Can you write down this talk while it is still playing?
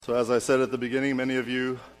So as I said at the beginning, many of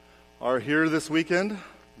you are here this weekend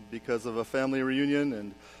because of a family reunion,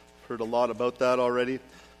 and heard a lot about that already.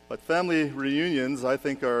 But family reunions, I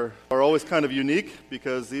think, are always kind of unique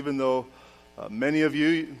because even though many of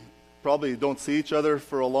you probably don't see each other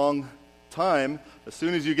for a long time, as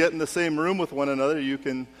soon as you get in the same room with one another, you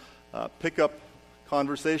can pick up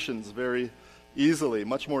conversations very easily,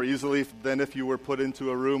 much more easily than if you were put into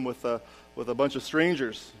a room with a bunch of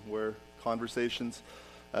strangers, where conversations,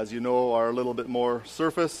 as you know, are a little bit more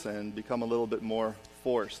surface and become a little bit more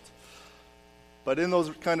forced. But in those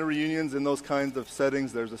kind of reunions, in those kinds of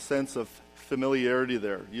settings, there's a sense of familiarity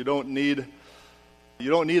there. You don't need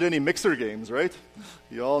any mixer games, right?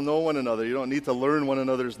 You all know one another. You don't need to learn one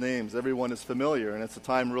another's names. Everyone is familiar, and it's a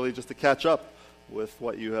time really just to catch up with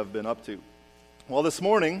what you have been up to. Well, this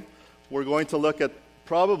morning, we're going to look at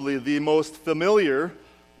probably the most familiar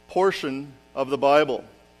portion of the Bible.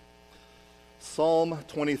 Psalm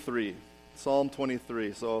 23. Psalm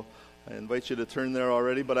 23. So I invite you to turn there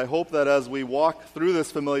already, but I hope that as we walk through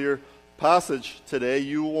this familiar passage today,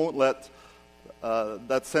 you won't let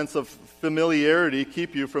that sense of familiarity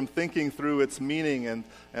keep you from thinking through its meaning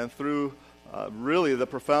and through really the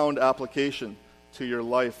profound application to your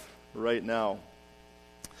life right now.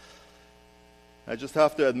 I just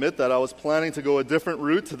have to admit that I was planning to go a different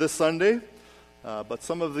route to this Sunday, but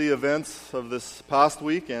some of the events of this past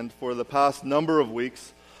week and for the past number of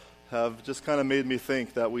weeks have just kind of made me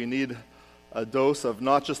think that we need a dose of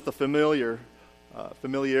not just the familiarity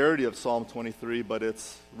of Psalm 23, but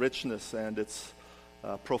its richness and its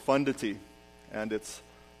profundity and its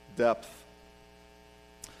depth.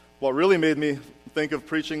 What really made me think of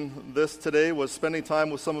preaching this today was spending time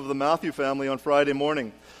with some of the Matthew family on Friday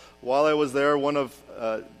morning. While I was there, one of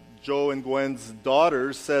Joe and Gwen's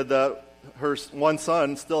daughters said that her one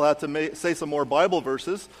son still had to say some more Bible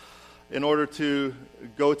verses in order to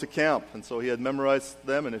go to camp. And so he had memorized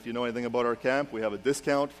them, and if you know anything about our camp, we have a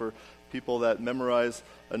discount for people that memorize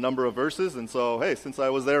a number of verses. And so, hey, since I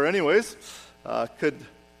was there anyways, could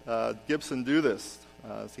Gibson do this?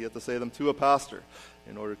 So he had to say them to a pastor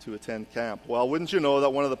in order to attend camp. Well, wouldn't you know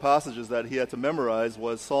that one of the passages that he had to memorize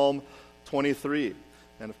was Psalm 23.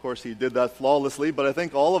 And of course, he did that flawlessly. But I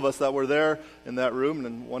think all of us that were there in that room,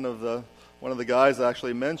 and one of the guys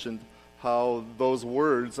actually mentioned how those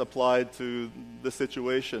words applied to the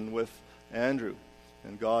situation with Andrew,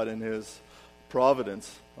 and God in His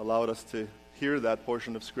providence allowed us to hear that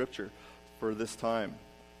portion of Scripture for this time.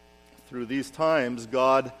 Through these times,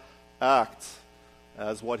 God acts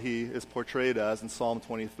as what He is portrayed as in Psalm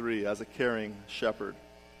 23, as a caring shepherd.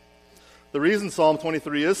 The reason Psalm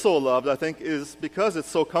 23 is so loved, I think, is because it's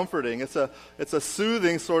so comforting. It's a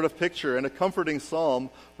soothing sort of picture and a comforting psalm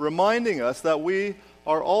reminding us that we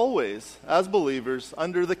are always, as believers,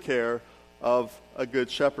 under the care of a good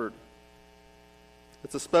shepherd.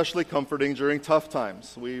 It's especially comforting during tough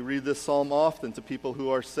times. We read this psalm often to people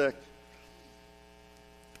who are sick.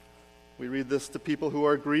 We read this to people who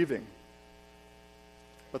are grieving.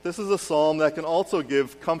 But this is a psalm that can also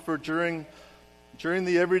give comfort during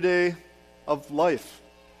the everyday of life.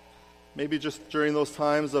 Maybe just during those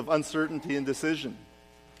times of uncertainty and decision.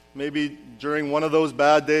 Maybe during one of those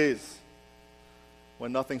bad days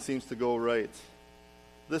when nothing seems to go right.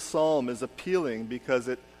 This psalm is appealing because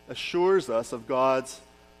it assures us of God's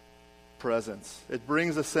presence. It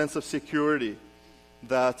brings a sense of security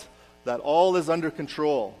that all is under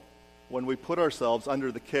control when we put ourselves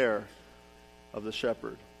under the care of the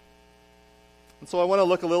shepherd. And so I want to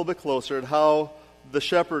look a little bit closer at how the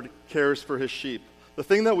shepherd cares for his sheep. The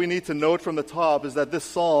thing that we need to note from the top is that this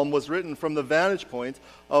psalm was written from the vantage point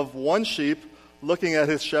of one sheep looking at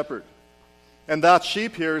his shepherd. And that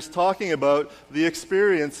sheep here is talking about the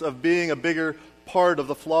experience of being a bigger part of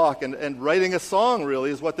the flock, and writing a song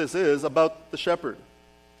really is what this is about the shepherd.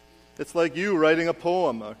 It's like you writing a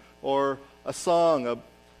poem or a song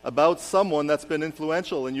about someone that's been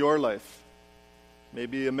influential in your life.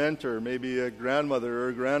 Maybe a mentor, maybe a grandmother or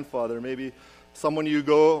a grandfather, maybe someone you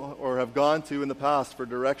go or have gone to in the past for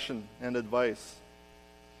direction and advice.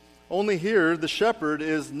 Only here, the shepherd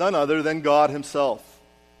is none other than God Himself,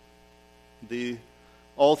 the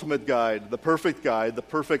ultimate guide, the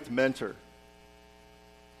perfect mentor.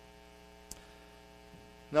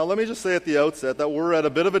 Now, let me just say at the outset that we're at a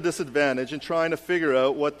bit of a disadvantage in trying to figure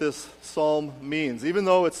out what this psalm means. Even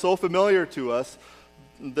though it's so familiar to us,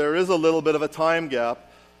 there is a little bit of a time gap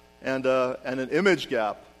and an image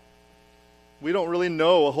gap. We don't really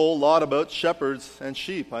know a whole lot about shepherds and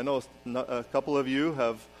sheep. I know a couple of you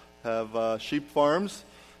have sheep farms,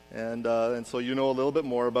 and so you know a little bit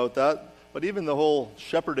more about that. but even the whole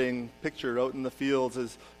shepherding picture out in the fields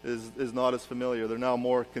is not as familiar. They're now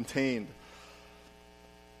more contained.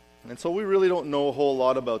 And so we really don't know a whole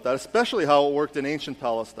lot about that, especially how it worked in ancient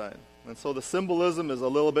Palestine. And so the symbolism is a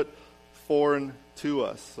little bit foreign to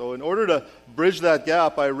us. So in order to bridge that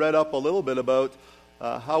gap, I read up a little bit about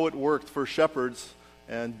how it worked for shepherds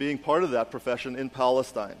and being part of that profession in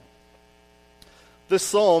Palestine. This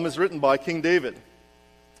psalm is written by King David.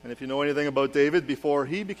 And if you know anything about David, before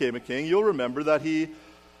he became a king, you'll remember that he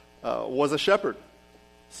was a shepherd.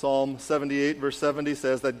 Psalm 78 verse 70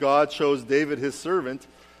 says that God chose David his servant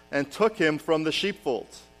and took him from the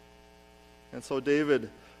sheepfolds. And so David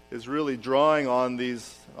is really drawing on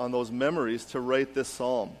those memories to write this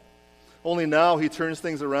psalm. Only now he turns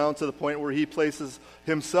things around to the point where he places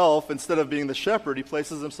himself, instead of being the shepherd, he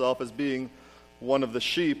places himself as being one of the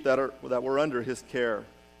sheep that were under his care.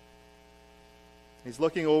 He's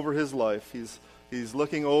looking over his life. He's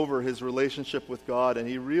looking over his relationship with God, and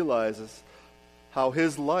he realizes how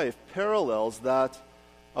his life parallels that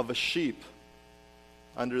of a sheep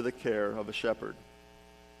under the care of a shepherd.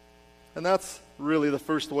 And that's really the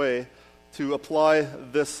first way to apply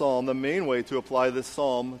this psalm, the main way to apply this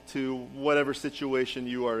psalm to whatever situation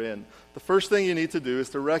you are in. The first thing you need to do is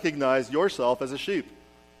to recognize yourself as a sheep.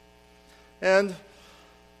 And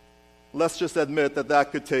let's just admit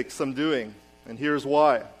that could take some doing. And here's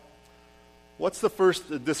why. What's the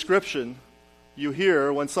first description you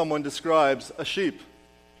hear when someone describes a sheep?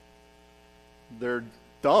 They're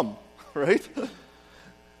dumb, right?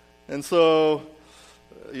 And so,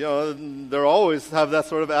 they always have that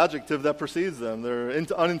sort of adjective that precedes them. They're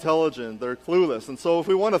unintelligent, they're clueless. And so if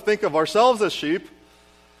we want to think of ourselves as sheep,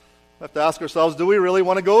 we have to ask ourselves, do we really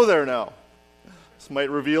want to go there now? This might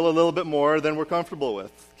reveal a little bit more than we're comfortable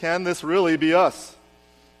with. Can this really be us?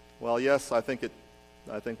 Well, yes, I think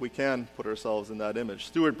we can put ourselves in that image.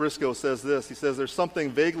 Stuart Briscoe says this. He says there's something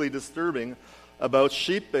vaguely disturbing about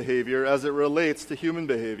sheep behavior as it relates to human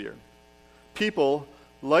behavior. People,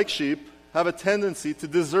 like sheep, have a tendency to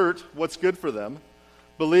desert what's good for them,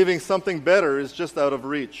 believing something better is just out of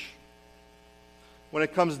reach. When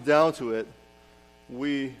it comes down to it,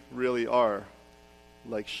 we really are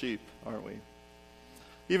like sheep, aren't we?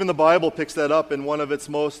 Even the Bible picks that up in one of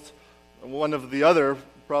the other,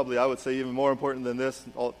 probably I would say even more important than this.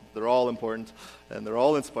 They're all important and they're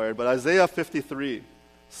all inspired. But Isaiah 53:6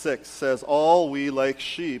 says, all we like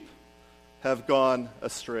sheep have gone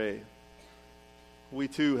astray. We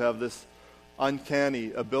too have this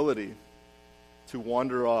uncanny ability to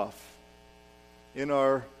wander off. In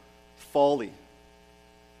our folly,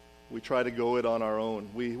 we try to go it on our own.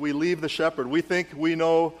 We leave the shepherd. We think we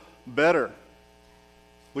know better.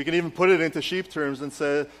 We can even put it into sheep terms and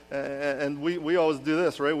say, and we always do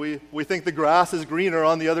this, right? We think the grass is greener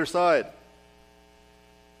on the other side.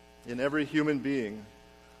 In every human being,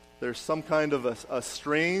 there's some kind of a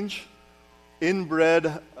strange,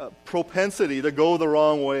 inbred propensity to go the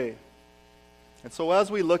wrong way. And so as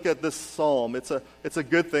we look at this psalm, it's a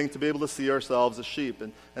good thing to be able to see ourselves as sheep.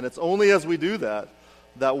 And it's only as we do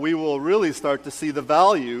that we will really start to see the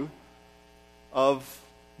value of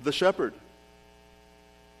the shepherd.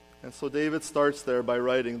 And so David starts there by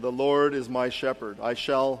writing, the Lord is my shepherd, I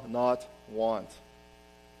shall not want.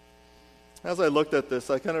 As I looked at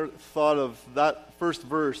this, I kind of thought of that first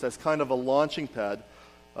verse as kind of a launching pad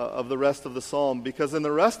of the rest of the psalm, because in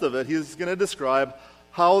the rest of it, he's going to describe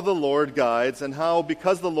how the Lord guides and how,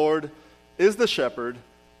 because the Lord is the shepherd,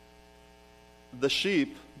 the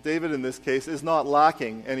sheep, David in this case, is not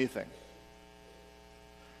lacking anything.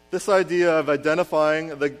 This idea of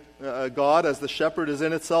identifying God as the shepherd is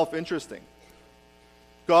in itself interesting.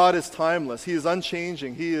 God is timeless. He is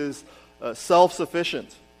unchanging. He is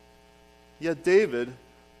self-sufficient. Yet David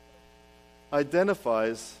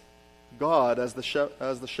identifies God as the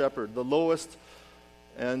shepherd, the lowest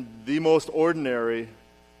and the most ordinary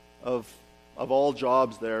of all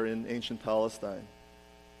jobs there in ancient Palestine.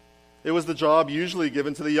 It was the job usually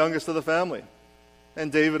given to the youngest of the family. And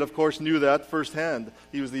David, of course, knew that firsthand.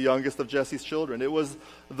 He was the youngest of Jesse's children. It was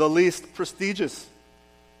the least prestigious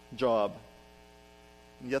job.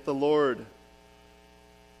 And yet the Lord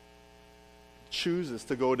chooses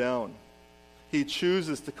to go down. He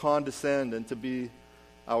chooses to condescend and to be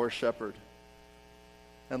our shepherd.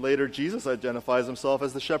 And later, Jesus identifies himself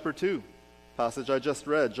as the shepherd too. Passage I just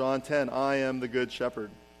read, John 10, I am the good shepherd.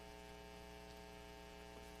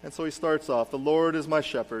 And so he starts off, the Lord is my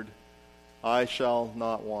shepherd, I shall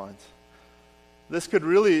not want. This could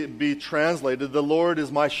really be translated, the Lord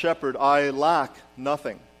is my shepherd, I lack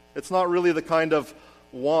nothing. It's not really the kind of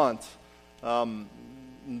want.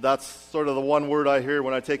 That's sort of the one word I hear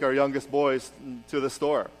when I take our youngest boys to the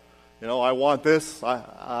store. I want this.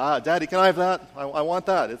 Daddy, can I have that? I want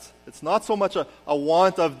that. It's not so much a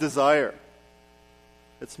want of desire.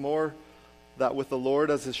 It's more that with the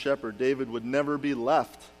Lord as his shepherd, David would never be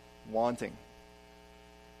left wanting.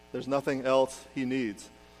 There's nothing else he needs.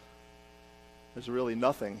 There's really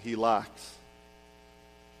nothing he lacks.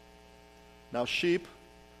 Now, sheep,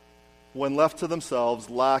 when left to themselves,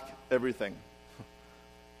 lack everything.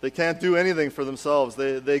 They can't do anything for themselves.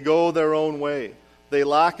 They go their own way. They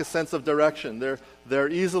lack a sense of direction. They're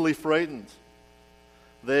easily frightened.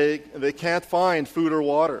 They can't find food or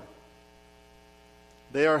water.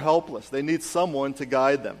 They are helpless. They need someone to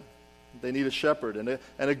guide them. They need a shepherd. And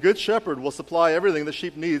a good shepherd will supply everything the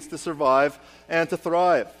sheep needs to survive and to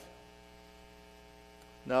thrive.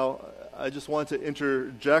 Now, I just want to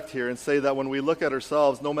interject here and say that when we look at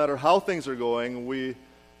ourselves, no matter how things are going,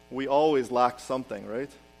 we always lack something, right?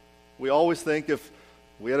 We always think if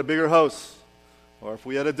we had a bigger house, or if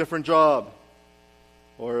we had a different job,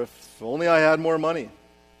 or if only I had more money.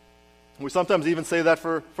 We sometimes even say that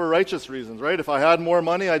for righteous reasons, right? If I had more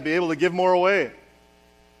money, I'd be able to give more away.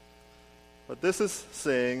 But this is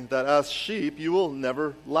saying that as sheep, you will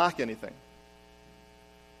never lack anything.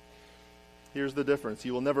 Here's the difference.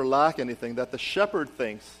 You will never lack anything that the shepherd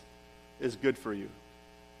thinks is good for you.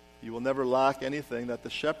 You will never lack anything that the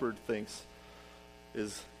shepherd thinks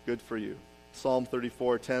is good for you. Psalm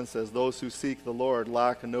 34:10 says, "Those who seek the Lord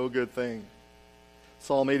lack no good thing."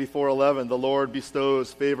 Psalm 84:11, "The Lord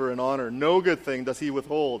bestows favor and honor. No good thing does he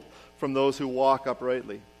withhold from those who walk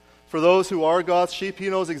uprightly." For those who are God's sheep, he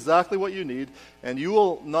knows exactly what you need, and you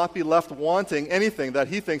will not be left wanting anything that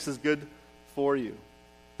he thinks is good for you.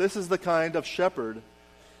 This is the kind of shepherd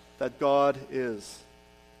that God is.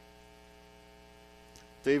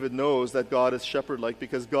 David knows that God is shepherd-like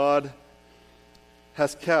because God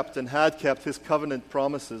has kept and had kept his covenant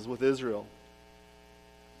promises with Israel.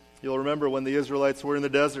 You'll remember when the Israelites were in the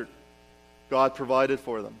desert, God provided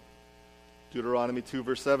for them. Deuteronomy 2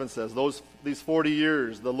 verse 7 says, these 40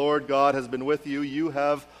 years the Lord God has been with you, you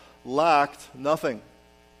have lacked nothing.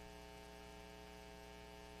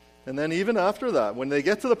 And then even after that, when they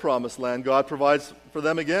get to the promised land, God provides for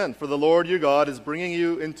them again. For the Lord your God is bringing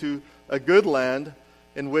you into a good land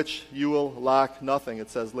in which you will lack nothing, it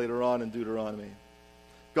says later on in Deuteronomy.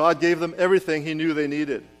 God gave them everything he knew they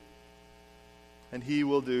needed. And he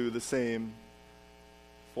will do the same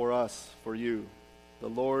for us, for you. The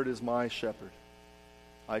Lord is my shepherd.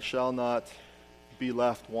 I shall not be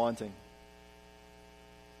left wanting.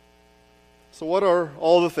 So what are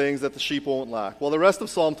all the things that the sheep won't lack? Well, the rest of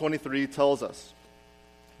Psalm 23 tells us.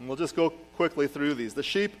 And we'll just go quickly through these. The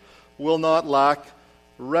sheep will not lack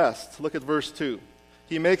rest. Look at verse 2.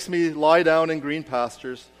 He makes me lie down in green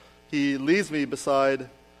pastures. He leads me beside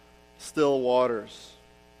still waters.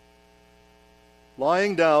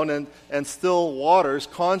 Lying down and still waters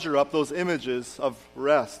conjure up those images of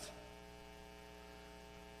rest.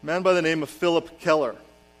 A man by the name of Philip Keller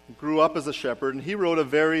grew up as a shepherd, and he wrote a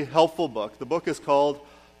very helpful book. The book is called,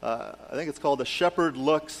 I think it's called A Shepherd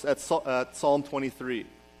Looks at Psalm 23.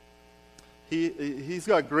 He's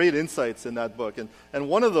got great insights in that book, and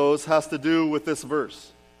one of those has to do with this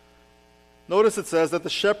verse. Notice it says that the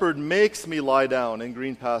shepherd makes me lie down in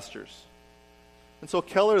green pastures. And so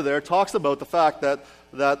Keller there talks about the fact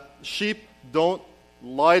that sheep don't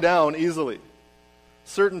lie down easily.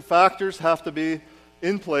 Certain factors have to be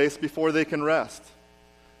in place before they can rest.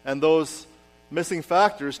 And those missing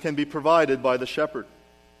factors can be provided by the shepherd.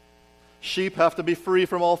 Sheep have to be free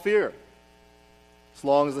from all fear. As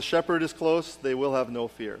long as the shepherd is close, they will have no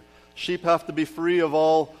fear. Sheep have to be free of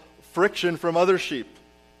all friction from other sheep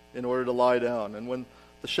in order to lie down. And when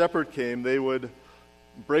the shepherd came, they would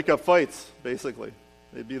break up fights, basically.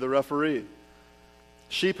 They'd be the referee.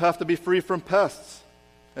 Sheep have to be free from pests.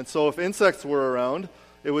 And so if insects were around,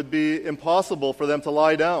 it would be impossible for them to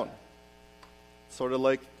lie down. Sort of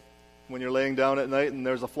like when you're laying down at night and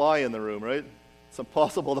there's a fly in the room, right? It's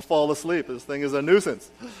impossible to fall asleep. This thing is a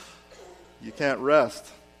nuisance. You can't rest.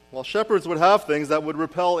 Well, shepherds would have things that would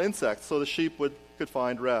repel insects, so the sheep could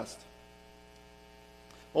find rest.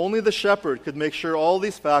 Only the shepherd could make sure all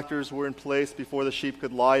these factors were in place before the sheep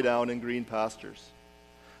could lie down in green pastures.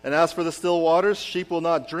 And as for the still waters, sheep will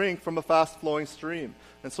not drink from a fast-flowing stream.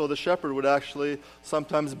 And so the shepherd would actually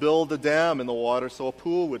sometimes build a dam in the water so a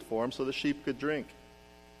pool would form so the sheep could drink.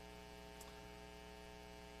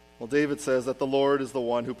 Well, David says that the Lord is the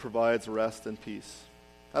one who provides rest and peace.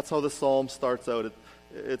 That's how the psalm starts out.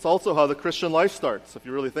 It's also how the Christian life starts, if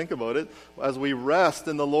you really think about it, as we rest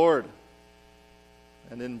in the Lord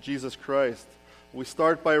and in Jesus Christ. We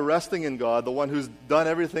start by resting in God, the one who's done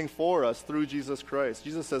everything for us through Jesus Christ.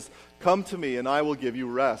 Jesus says, "Come to me and I will give you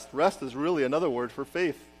rest." Rest is really another word for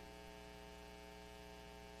faith.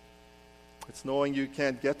 It's knowing you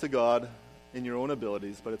can't get to God in your own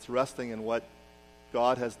abilities, but it's resting in what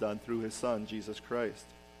God has done through his Son, Jesus Christ.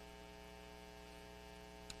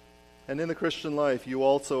 And in the Christian life, you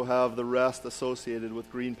also have the rest associated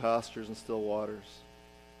with green pastures and still waters.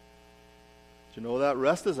 Do you know that?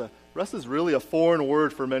 Rest is really a foreign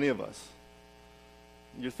word for many of us.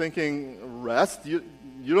 You're thinking, rest? You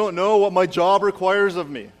don't know what my job requires of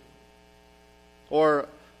me. Or,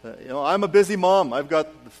 I'm a busy mom. I've got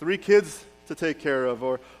 3 kids to take care of,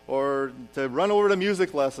 or to run over to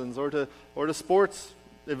music lessons, or to sports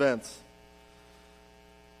events.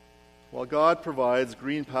 Well, God provides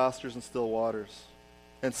green pastures and still waters.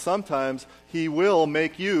 And sometimes he will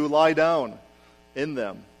make you lie down in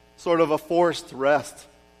them. Sort of a forced rest.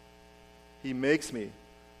 He makes me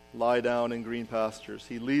lie down in green pastures.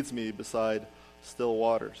 He leads me beside still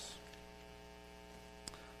waters.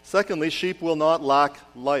 Secondly, sheep will not lack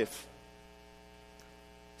life.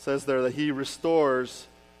 It says there that he restores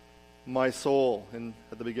my soul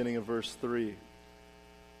at the beginning of verse 3.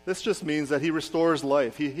 This just means that he restores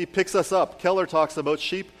life. He picks us up. Keller talks about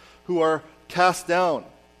sheep who are cast down.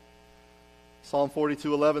 Psalm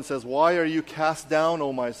 42:11 says, "Why are you cast down,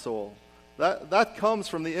 O my soul?" That comes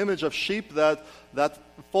from the image of sheep that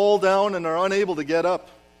fall down and are unable to get up.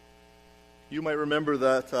 You might remember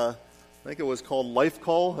that, I think it was called Life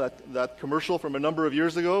Call, that commercial from a number of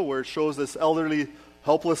years ago where it shows this elderly,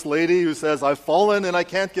 helpless lady who says, "I've fallen and I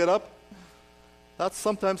can't get up." That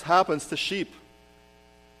sometimes happens to sheep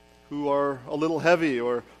who are a little heavy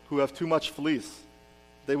or who have too much fleece.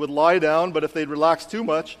 They would lie down, but if they'd relax too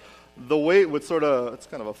much, the weight would it's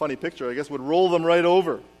kind of a funny picture, I guess, would roll them right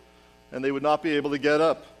over, and they would not be able to get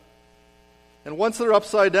up. And once they're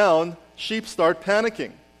upside down, sheep start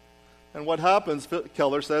panicking. And what happens,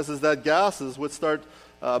 Keller says, is that gases would start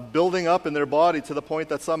building up in their body to the point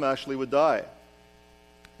that some actually would die.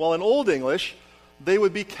 Well, in Old English, they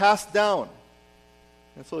would be cast down.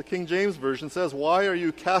 And so the King James Version says, "Why are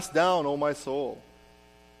you cast down, O my soul?"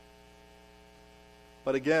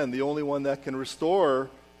 But again, the only one that can restore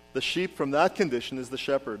the sheep from that condition is the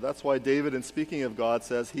shepherd. That's why David, in speaking of God,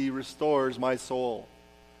 says, "He restores my soul."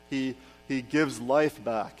 He gives life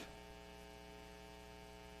back.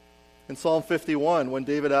 In Psalm 51, when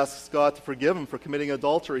David asks God to forgive him for committing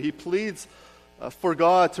adultery, he pleads for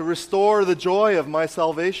God to restore the joy of my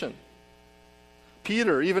salvation.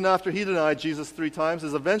 Peter, even after he denied Jesus 3 times,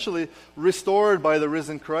 is eventually restored by the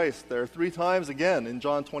risen Christ. There are 3 times again in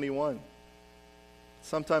John 21.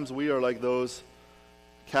 Sometimes we are like those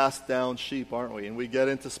cast down sheep, aren't we? And we get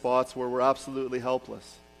into spots where we're absolutely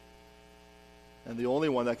helpless. And the only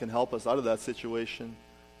one that can help us out of that situation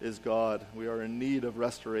is God. We are in need of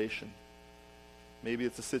restoration. Maybe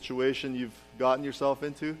it's a situation you've gotten yourself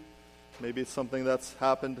into. Maybe it's something that's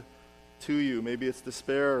happened to you. Maybe it's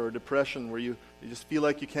despair or depression where you just feel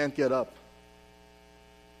like you can't get up.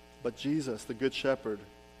 But Jesus, the Good Shepherd,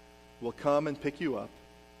 will come and pick you up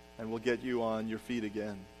and will get you on your feet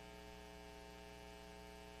again.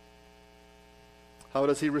 How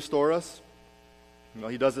does he restore us? Well,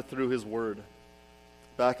 he does it through his word.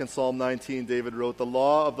 Back in Psalm 19, David wrote, "The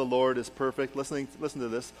law of the Lord is perfect." Listen to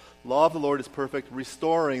this. "Law of the Lord is perfect,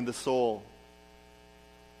 restoring the soul."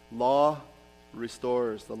 Law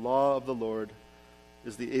restores. The law of the Lord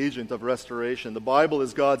is the agent of restoration. The Bible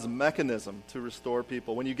is God's mechanism to restore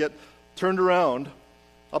people. When you get turned around,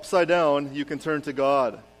 upside down, you can turn to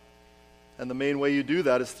God. And the main way you do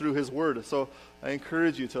that is through his word. So I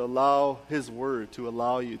encourage you to allow his word to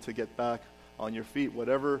allow you to get back on your feet.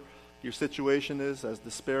 Whatever your situation is, as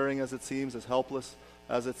despairing as it seems, as helpless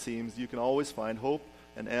as it seems, you can always find hope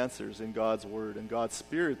and answers in God's word. And God's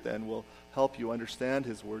Spirit then will help you understand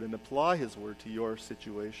his word and apply his word to your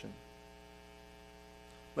situation.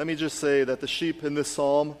 Let me just say that the sheep in this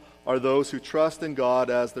psalm are those who trust in God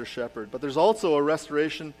as their shepherd. But there's also a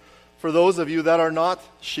restoration for those of you that are not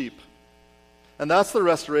sheep. And that's the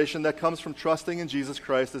restoration that comes from trusting in Jesus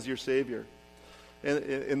Christ as your Savior.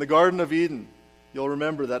 In the Garden of Eden, you'll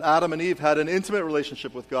remember that Adam and Eve had an intimate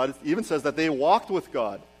relationship with God. It even says that they walked with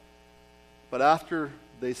God. But after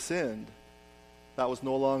they sinned, that was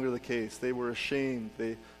no longer the case. They were ashamed.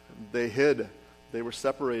 They hid. They were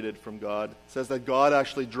separated from God. It says that God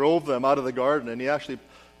actually drove them out of the garden, and he actually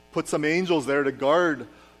put some angels there to guard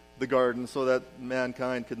the garden so that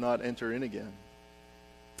mankind could not enter in again.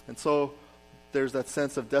 And so there's that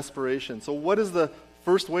sense of desperation. So what is the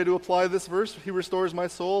first way to apply this verse? He restores my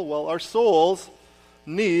soul. Well, our souls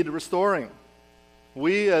need restoring.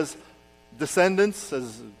 We as descendants,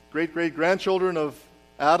 as great-great-grandchildren of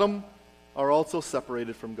Adam, are also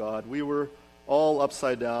separated from God. We were all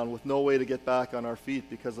upside down with no way to get back on our feet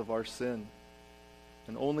because of our sin.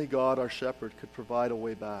 And only God, our shepherd, could provide a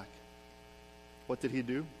way back. What did he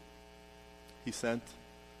do? He sent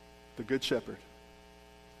the Good Shepherd,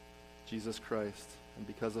 Jesus Christ. And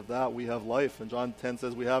because of that, we have life. And John 10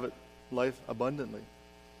 says we have it, life abundantly.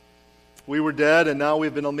 We were dead, and now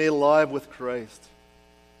we've been made alive with Christ.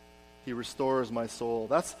 He restores my soul.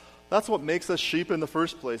 That's what makes us sheep in the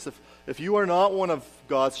first place. If you are not one of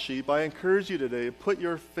God's sheep, I encourage you today, put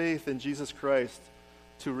your faith in Jesus Christ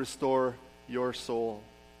to restore your soul.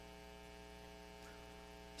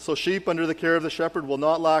 So sheep under the care of the shepherd will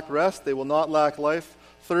not lack rest. They will not lack life.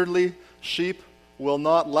 Thirdly, sheep will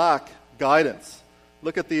not lack guidance.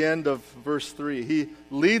 Look at the end of verse 3. He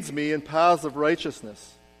leads me in paths of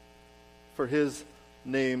righteousness for his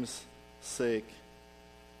name's sake.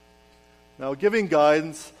 Now, giving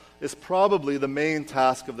guidance is probably the main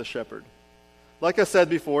task of the shepherd. Like I said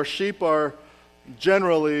before, sheep are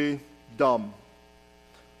generally dumb.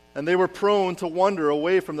 And they were prone to wander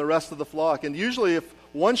away from the rest of the flock. And usually if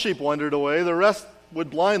one sheep wandered away, the rest would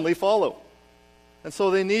blindly follow. And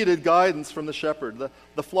so they needed guidance from the shepherd.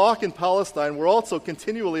 The flock in Palestine were also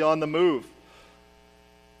continually on the move.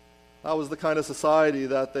 That was the kind of society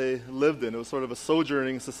that they lived in. It was sort of a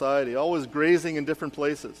sojourning society, always grazing in different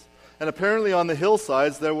places. And apparently on the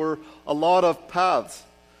hillsides there were a lot of paths.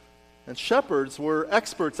 And shepherds were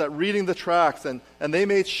experts at reading the tracks, and they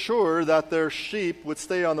made sure that their sheep would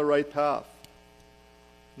stay on the right path.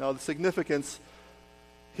 Now the significance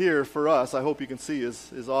here for us, I hope you can see,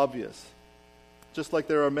 is obvious. Just like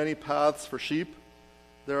there are many paths for sheep,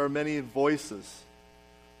 there are many voices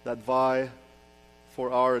that vie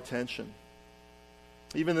for our attention.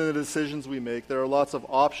 Even in the decisions we make, there are lots of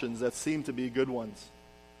options that seem to be good ones.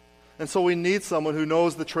 And so we need someone who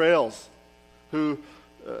knows the trails,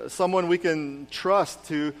 someone we can trust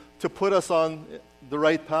to put us on the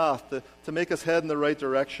right path, to make us head in the right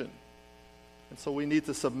direction. And so we need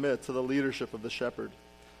to submit to the leadership of the shepherd.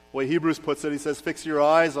 The way Hebrews puts it, he says, fix your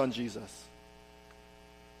eyes on Jesus.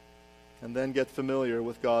 And then get familiar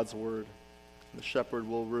with God's word. The shepherd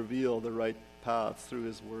will reveal the right paths through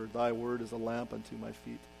his word. Thy word is a lamp unto my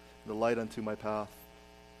feet, and a light unto my path.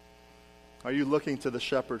 Are you looking to the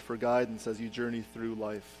shepherd for guidance as you journey through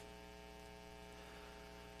life?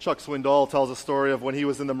 Chuck Swindoll tells a story of when he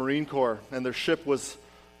was in the Marine Corps, and their ship was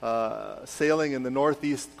sailing in the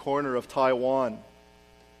northeast corner of Taiwan.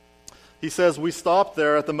 He says, we stopped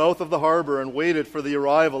there at the mouth of the harbor and waited for the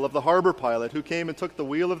arrival of the harbor pilot, who came and took the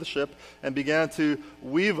wheel of the ship and began to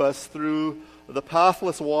weave us through the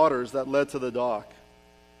pathless waters that led to the dock.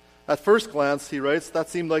 At first glance, he writes, that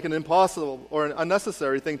seemed like an impossible or an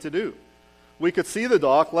unnecessary thing to do. We could see the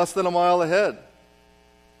dock less than a mile ahead.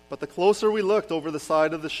 But the closer we looked over the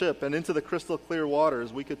side of the ship and into the crystal clear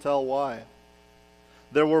waters, we could tell why.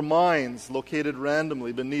 There were mines located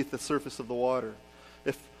randomly beneath the surface of the water.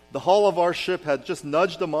 If the hull of our ship had just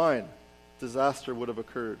nudged a mine, disaster would have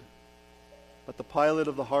occurred. But the pilot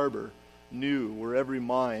of the harbor knew where every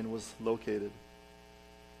mine was located.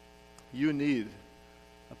 You need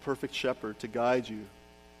a perfect shepherd to guide you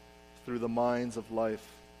through the mines of life.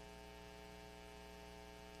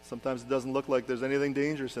 Sometimes it doesn't look like there's anything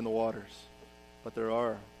dangerous in the waters, but there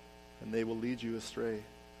are, and they will lead you astray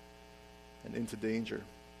and into danger.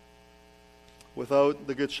 Without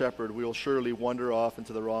the Good Shepherd, we will surely wander off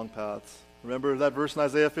into the wrong paths. Remember that verse in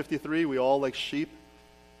Isaiah 53? We all, like sheep,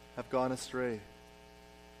 have gone astray.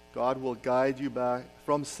 God will guide you back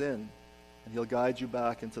from sin, and he'll guide you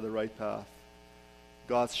back into the right path.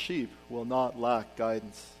 God's sheep will not lack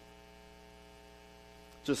guidance.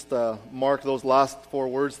 Just mark those last four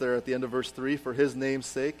words there at the end of verse 3, for his name's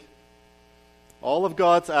sake. All of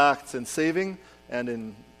God's acts in saving and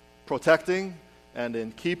in protecting and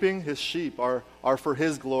in keeping his sheep are for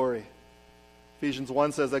his glory. Ephesians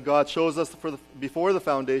 1 says that God chose us before the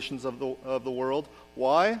foundations of the world.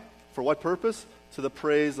 Why? For what purpose? To the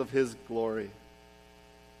praise of his glory.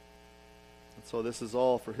 And so this is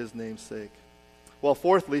all for his name's sake. Well,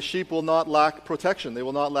 fourthly, sheep will not lack protection. They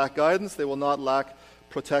will not lack guidance. They will not lack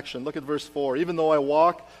protection. Look at verse 4. Even though I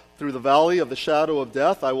walk through the valley of the shadow of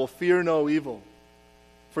death, I will fear no evil.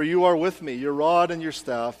 For you are with me, your rod and your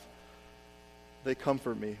staff, they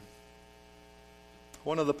comfort me.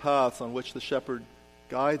 One of the paths on which the shepherd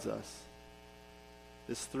guides us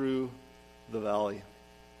is through the valley.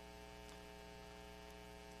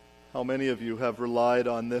 How many of you have relied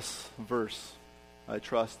on this verse, I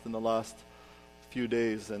trust, in the last few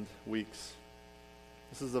days and weeks?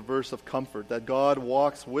 This is a verse of comfort, that God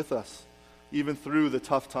walks with us even through the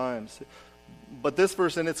tough times. But this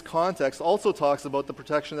verse in its context also talks about the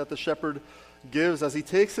protection that the shepherd gives as he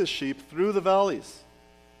takes his sheep through the valleys.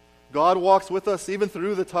 God walks with us even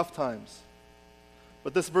through the tough times.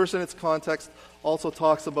 But this verse in its context also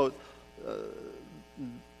talks about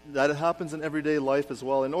that it happens in everyday life as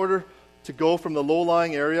well. In order to go from the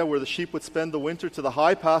low-lying area where the sheep would spend the winter to the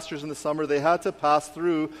high pastures in the summer, they had to pass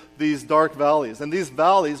through these dark valleys. And these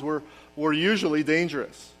valleys were usually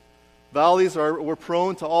dangerous. Valleys were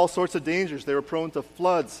prone to all sorts of dangers. They were prone to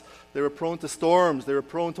floods. They were prone to storms. They were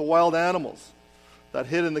prone to wild animals that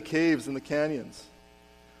hid in the caves and the canyons.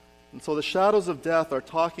 And so the shadows of death are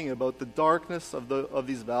talking about the darkness of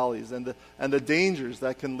these valleys and the dangers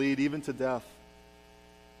that can lead even to death.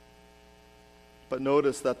 But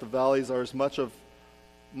notice that the valleys are as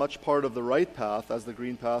much part of the right path as the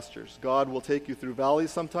green pastures. God will take you through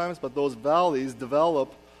valleys sometimes, but those valleys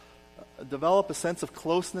develop a sense of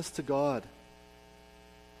closeness to God.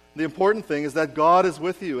 The important thing is that God is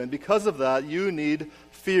with you, and because of that, you need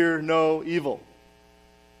fear no evil.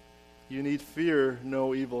 You need fear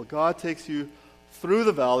no evil. God takes you through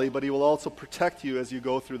the valley, but he will also protect you as you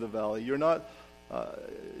go through the valley. You're not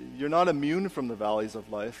immune from the valleys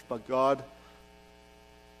of life, but God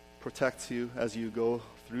protects you as you go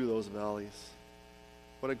through those valleys.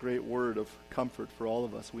 What a great word of comfort for all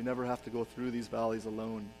of us. We never have to go through these valleys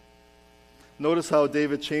alone. Notice how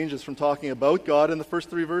David changes from talking about God in the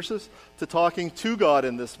first 3 verses to talking to God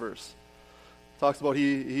in this verse. Talks about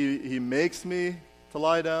he makes me to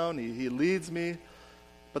lie down, he leads me.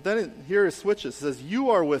 But then here it switches. It says,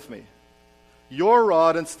 you are with me. Your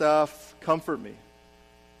rod and staff comfort me.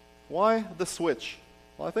 Why the switch?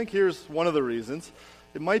 Well, I think here's one of the reasons.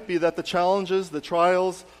 It might be that the challenges, the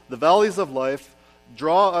trials, the valleys of life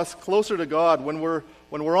draw us closer to God. When we're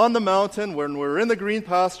on the mountain, when we're in the green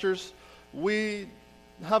pastures, we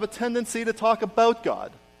have a tendency to talk about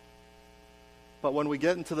God. But when we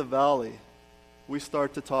get into the valley, we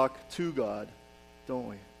start to talk to God, don't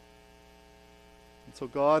we? And so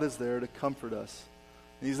God is there to comfort us.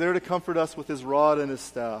 And he's there to comfort us with his rod and his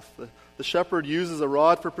staff. The shepherd uses a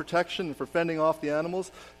rod for protection and for fending off the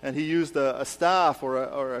animals, and he used a staff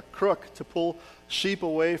or a crook to pull sheep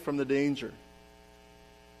away from the danger.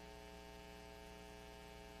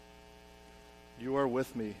 You are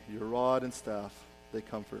with me, your rod and staff, they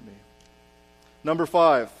comfort me. Number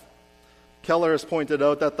 5, Keller has pointed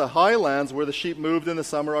out that the highlands where the sheep moved in the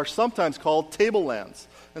summer are sometimes called tablelands.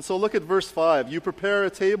 And so look at verse 5. You prepare a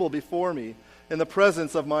table before me in the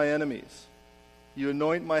presence of my enemies. You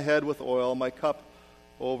anoint my head with oil, my cup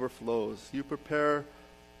overflows. You prepare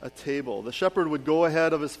a table. The shepherd would go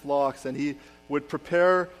ahead of his flocks, and he would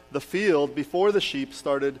prepare the field before the sheep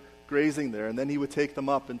started grazing there, and then he would take them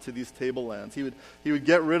up into these tablelands. He would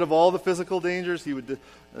get rid of all the physical dangers. He would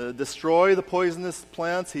destroy the poisonous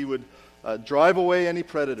plants. He would drive away any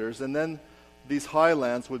predators, and then these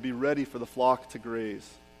highlands would be ready for the flock to graze.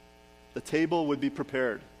 The table would be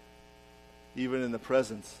prepared, even in the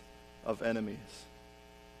presence of enemies.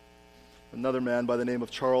 Another man by the name of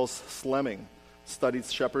Charles Slemming studied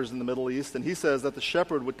shepherds in the Middle East, and he says that the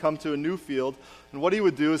shepherd would come to a new field, and what he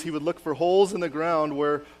would do is he would look for holes in the ground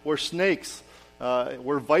where snakes,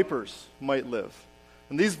 where vipers might live.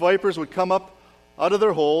 And these vipers would come up out of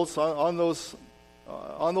their holes on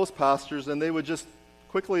those pastures, and they would just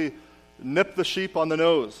quickly nip the sheep on the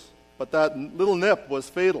nose. But that little nip was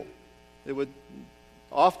fatal. It would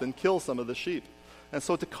often kill some of the sheep. And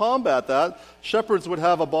so to combat that, shepherds would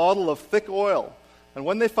have a bottle of thick oil. And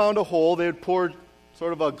when they found a hole, they would pour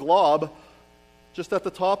sort of a glob just at the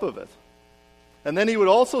top of it. And then he would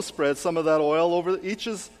also spread some of that oil over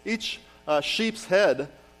each sheep's head,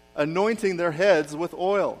 anointing their heads with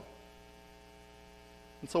oil.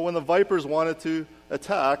 And so when the vipers wanted to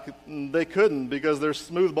attack, they couldn't, because their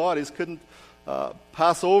smooth bodies couldn't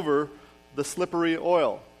pass over the slippery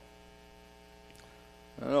oil.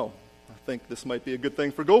 I don't know. I think this might be a good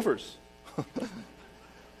thing for gophers.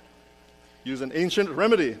 Use an ancient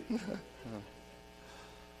remedy.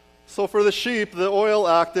 So for the sheep, the oil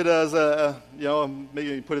acted as maybe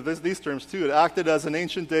you put it these terms too, it acted as an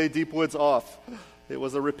ancient day deep woods off. It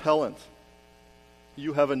was a repellent.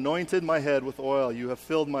 You have anointed my head with oil. You have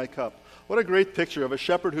filled my cup. What a great picture of a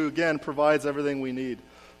shepherd who, again, provides everything we need.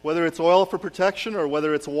 Whether it's oil for protection or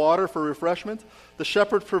whether it's water for refreshment, the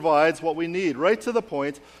shepherd provides what we need, right to the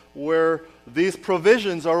point where these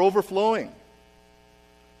provisions are overflowing.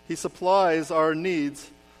 He supplies our needs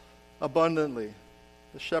abundantly.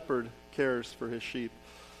 The shepherd cares for his sheep.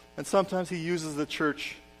 And sometimes he uses the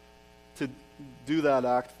church to do that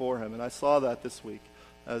act for him. And I saw that this week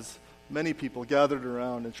as many people gathered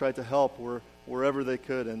around and tried to help wherever they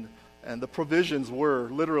could. And And the provisions were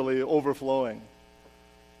literally overflowing.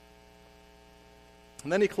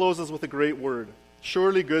 And then he closes with a great word.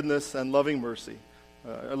 Surely goodness and loving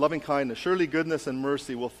kindness, surely goodness and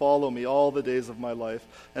mercy will follow me all the days of my life,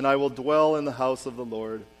 and I will dwell in the house of the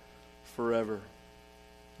Lord forever.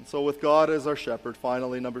 And so with God as our shepherd,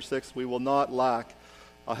 finally, number 6, we will not lack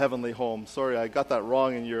a heavenly home. Sorry, I got that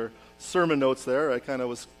wrong in your sermon notes there. I kind of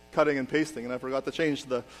was cutting and pasting, and I forgot to change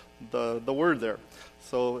the word there.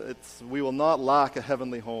 So we will not lack a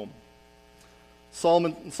heavenly home.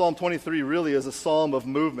 Psalm 23 really is a psalm of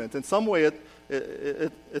movement. In some way,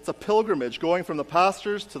 it's a pilgrimage going from the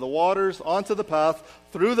pastures to the waters, onto the path,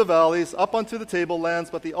 through the valleys, up onto the tablelands,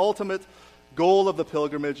 but the ultimate goal of the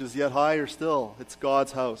pilgrimage is yet higher still. It's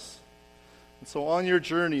God's house. And so on your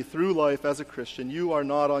journey through life as a Christian, you are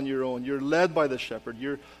not on your own. You're led by the shepherd.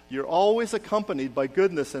 You're always accompanied by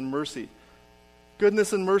goodness and mercy.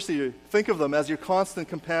 Goodness and mercy, think of them as your constant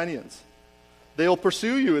companions. They'll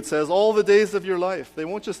pursue you, it says, all the days of your life. They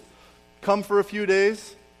won't just come for a few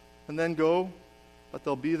days and then go, but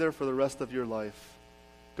they'll be there for the rest of your life.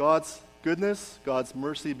 God's goodness, God's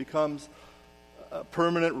mercy becomes a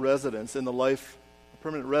permanent resident in the life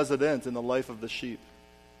of the sheep,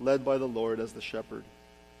 led by the Lord as the shepherd.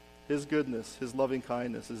 His goodness, His loving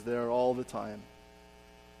kindness is there all the time,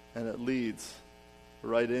 and it leads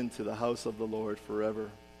right into the house of the Lord forever.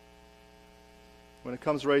 When it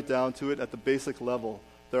comes right down to it, at the basic level,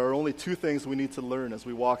 there are only 2 things we need to learn as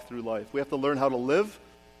we walk through life. We have to learn how to live,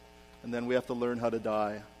 and then we have to learn how to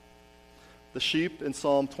die. The sheep in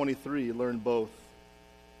Psalm 23 learn both.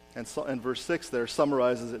 And verse 6 there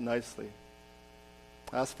summarizes it nicely.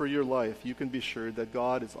 As for your life, you can be sure that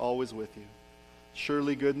God is always with you.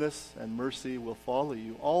 Surely goodness and mercy will follow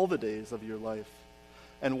you all the days of your life.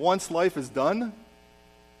 And once life is done,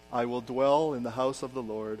 I will dwell in the house of the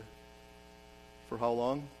Lord. For how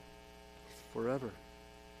long? Forever.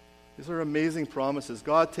 These are amazing promises.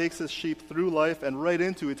 God takes His sheep through life and right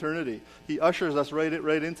into eternity. He ushers us right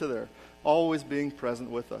into there, always being present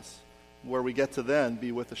with us, where we get to then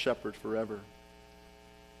be with the shepherd forever.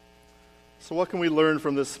 So what can we learn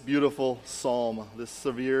from this beautiful psalm, this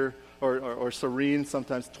severe or serene,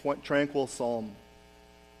 sometimes tranquil psalm?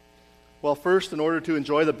 Well, first, in order to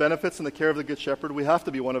enjoy the benefits and the care of the Good Shepherd, we have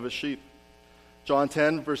to be one of His sheep. John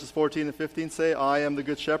 10, verses 14 and 15 say, I am the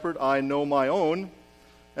Good Shepherd, I know my own,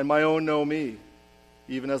 and my own know me,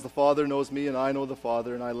 even as the Father knows me, and I know the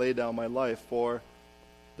Father, and I lay down my life for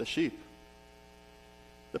the sheep.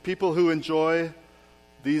 The people who enjoy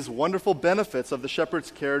these wonderful benefits of the shepherd's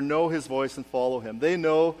care know His voice and follow Him. They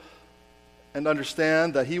know and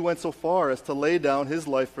understand that He went so far as to lay down His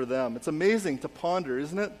life for them. It's amazing to ponder,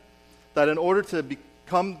 isn't it? That in order to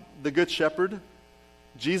become the Good Shepherd,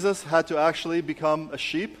 Jesus had to actually become a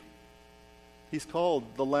sheep. He's called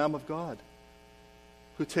the Lamb of God,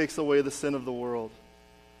 who takes away the sin of the world.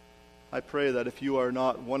 I pray that if you are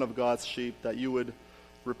not one of God's sheep, that you would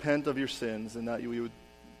repent of your sins and that you would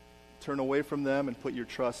turn away from them and put your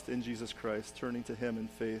trust in Jesus Christ, turning to Him in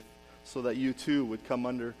faith, so that you too would come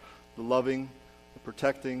under the loving, the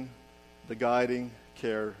protecting, the guiding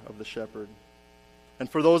care of the shepherd. And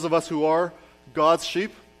for those of us who are God's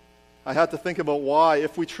sheep, I had to think about why.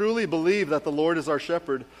 If we truly believe that the Lord is our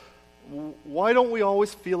shepherd, why don't we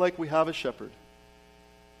always feel like we have a shepherd?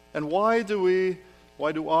 And why do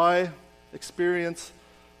I experience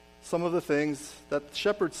some of the things that the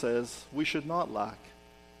shepherd says we should not lack?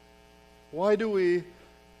 Why do we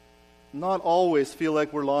not always feel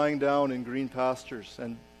like we're lying down in green pastures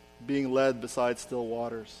and being led beside still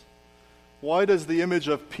waters? Why does the image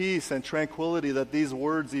of peace and tranquility that these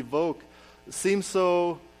words evoke seem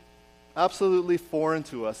so absolutely foreign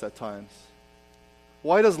to us at times?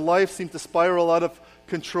 Why does life seem to spiral out of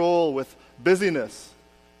control with busyness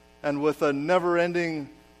and with a never-ending,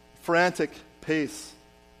 frantic pace?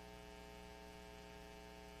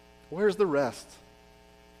 Where's the rest?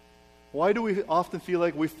 Why do we often feel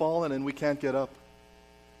like we've fallen and we can't get up?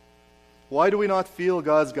 Why do we not feel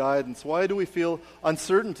God's guidance? Why do we feel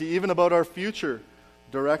uncertainty even about our future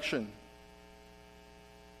direction?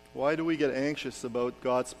 Why do we get anxious about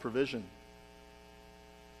God's provision?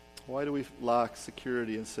 Why do we lack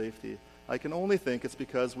security and safety? I can only think it's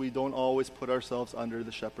because we don't always put ourselves under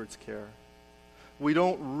the shepherd's care. We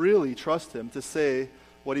don't really trust Him to say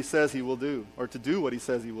what He says He will do, or to do what He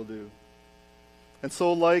says He will do. And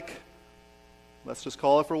so let's just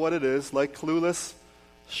call it for what it is, like clueless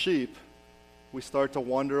sheep, we start to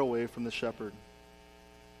wander away from the shepherd.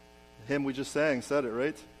 The hymn we just sang said it,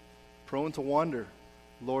 right? Prone to wander,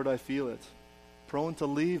 Lord, I feel it. Prone to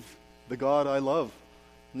leave the God I love.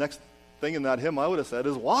 Next thing in that hymn I would have said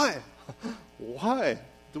is, why? Why?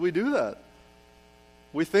 do we do that?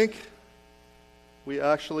 We think we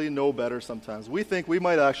actually know better sometimes. We think we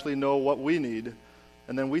might actually know what we need,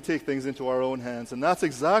 and then we take things into our own hands. And that's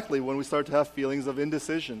exactly when we start to have feelings of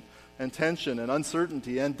indecision and tension and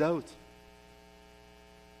uncertainty and doubt.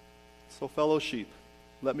 So, fellow sheep,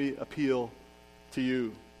 let me appeal to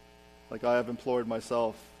you like I have implored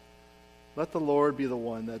myself. Let the Lord be the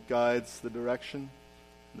one that guides the direction,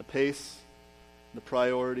 and the pace, and the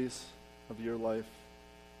priorities of your life.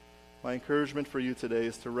 My encouragement for you today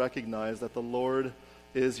is to recognize that the Lord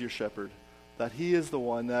is your shepherd, that He is the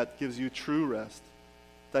one that gives you true rest,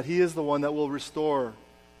 that He is the one that will restore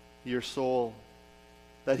your soul,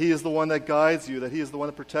 that He is the one that guides you, that He is the one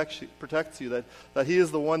that protects you, that He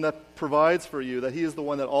is the one that provides for you, that He is the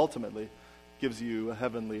one that ultimately gives you a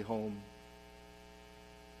heavenly home.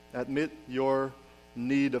 Admit your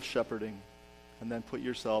need of shepherding, and then put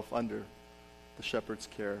yourself under the shepherd's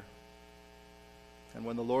care. And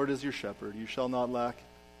when the Lord is your shepherd, you shall not lack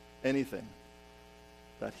anything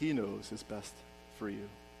that He knows is best for you.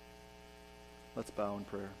 Let's bow in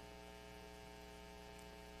prayer.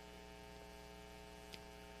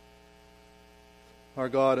 Our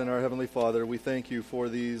God and our Heavenly Father, we thank you for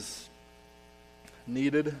these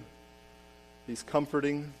needed, these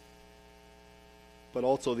comforting, but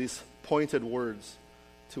also these pointed words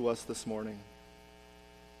to us this morning.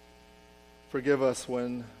 Forgive us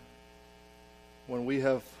when we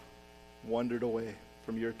have wandered away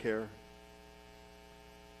from your care.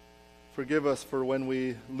 Forgive us for when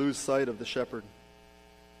we lose sight of the shepherd.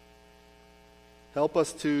 Help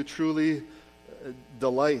us to truly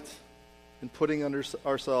delight in putting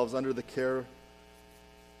ourselves under the care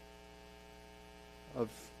of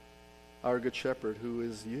our good shepherd, who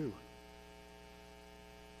is you.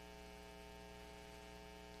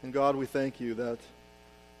 And God, we thank you that,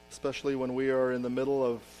 especially when we are in the middle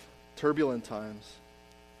of turbulent times,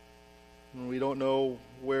 when we don't know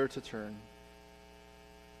where to turn,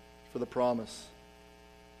 for the promise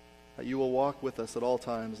that you will walk with us at all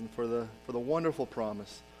times, and for the wonderful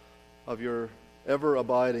promise of your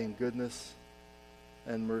ever-abiding goodness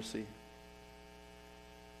and mercy.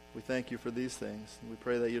 We thank you for these things, and we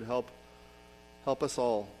pray that you'd help us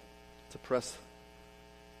all to press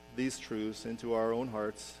these truths into our own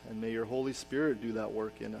hearts, and may your Holy Spirit do that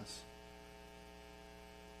work in us,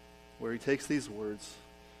 where He takes these words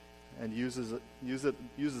and uses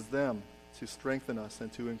them to strengthen us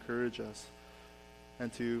and to encourage us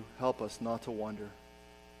and to help us not to wander,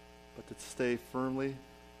 but to stay firmly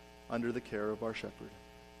under the care of our shepherd.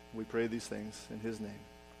 We pray these things in His name.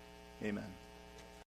 Amen.